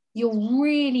 you're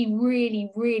really,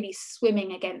 really, really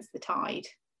swimming against the tide.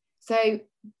 So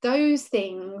those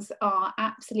things are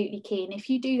absolutely key. And if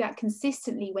you do that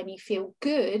consistently when you feel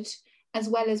good, as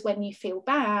well as when you feel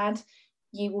bad,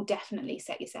 you will definitely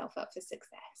set yourself up for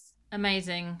success.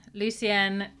 Amazing.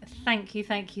 Lucienne, thank you.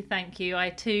 I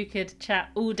too could chat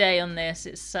all day on this.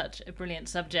 It's such a brilliant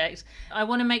subject. I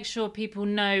want to make sure people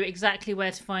know exactly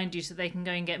where to find you so they can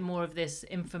go and get more of this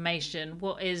information.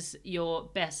 What is your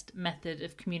best method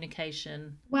of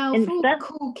communication? Well, for all the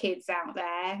cool kids out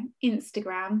there,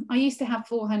 Instagram. I used to have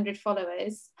 400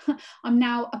 followers. I'm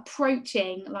now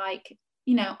approaching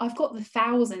I've got the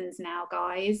thousands now,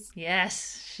 guys.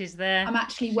 Yes, she's there. I'm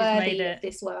actually worthy of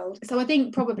this world. So I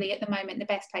think probably at the moment the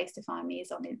best place to find me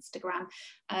is on Instagram,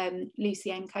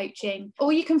 Lucienne Coaching.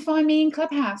 Or you can find me in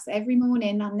Clubhouse every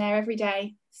morning. I'm there every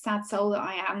day. Sad soul that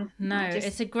I am. No,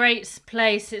 it's a great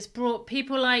place. It's brought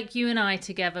people like you and I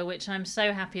together, which I'm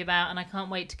so happy about, and I can't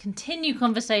wait to continue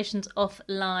conversations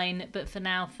offline. But for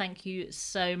now, thank you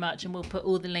so much, and we'll put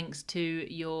all the links to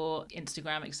your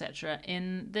Instagram, etc.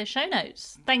 in the show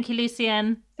notes. Thank you,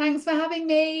 Lucienne. Thanks for having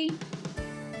me.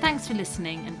 Thanks for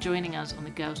listening and joining us on the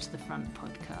Girls to the Front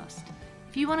podcast.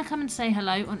 If you want to come and say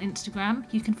hello on Instagram,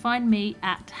 you can find me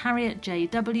at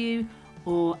HarrietJW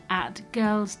or at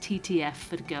GirlsTTF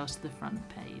for the Girls to the Front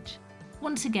page.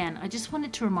 Once again, I just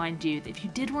wanted to remind you that if you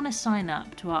did want to sign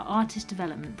up to our artist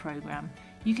development programme,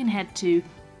 you can head to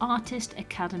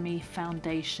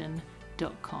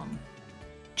artistacademyfoundation.com.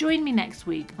 Join me next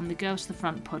week on the Girls to the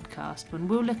Front podcast when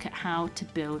we'll look at how to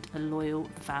build a loyal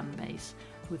fan base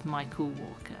with Michael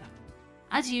Walker.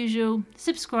 As usual,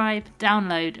 subscribe,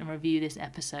 download and review this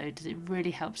episode as it really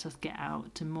helps us get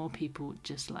out to more people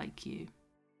just like you.